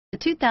The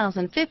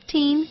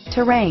 2015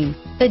 Terrain.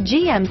 The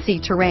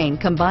GMC Terrain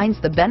combines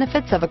the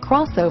benefits of a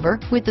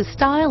crossover with the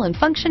style and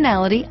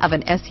functionality of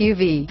an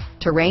SUV.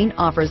 Terrain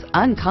offers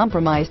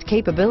uncompromised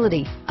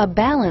capability, a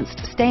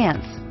balanced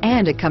stance,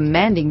 and a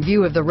commanding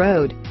view of the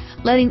road,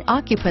 letting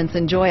occupants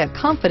enjoy a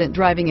confident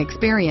driving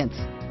experience.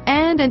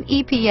 And an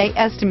EPA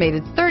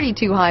estimated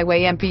 32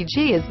 highway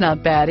MPG is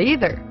not bad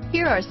either.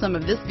 Here are some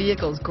of this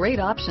vehicle's great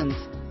options: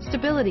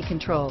 stability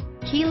control,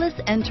 keyless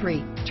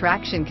entry,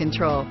 traction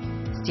control,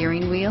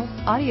 steering wheel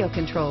audio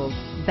controls,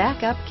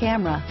 backup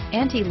camera,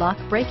 anti-lock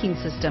braking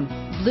system,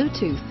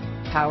 Bluetooth,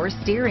 power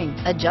steering,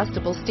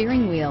 adjustable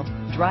steering wheel,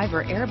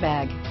 driver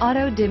airbag,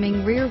 auto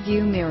dimming rear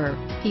view mirror,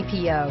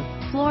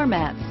 PPO, floor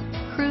mats,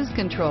 cruise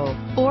control,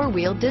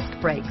 four-wheel disc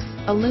brakes,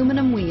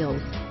 aluminum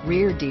wheels,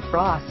 rear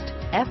defrost,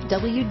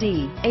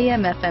 FWD,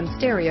 AM/FM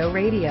stereo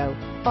radio,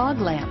 fog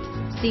lamps,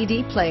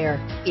 CD player.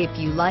 If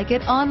you like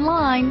it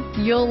online,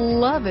 you'll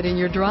love it in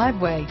your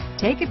driveway.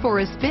 Take it for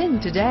a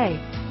spin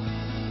today.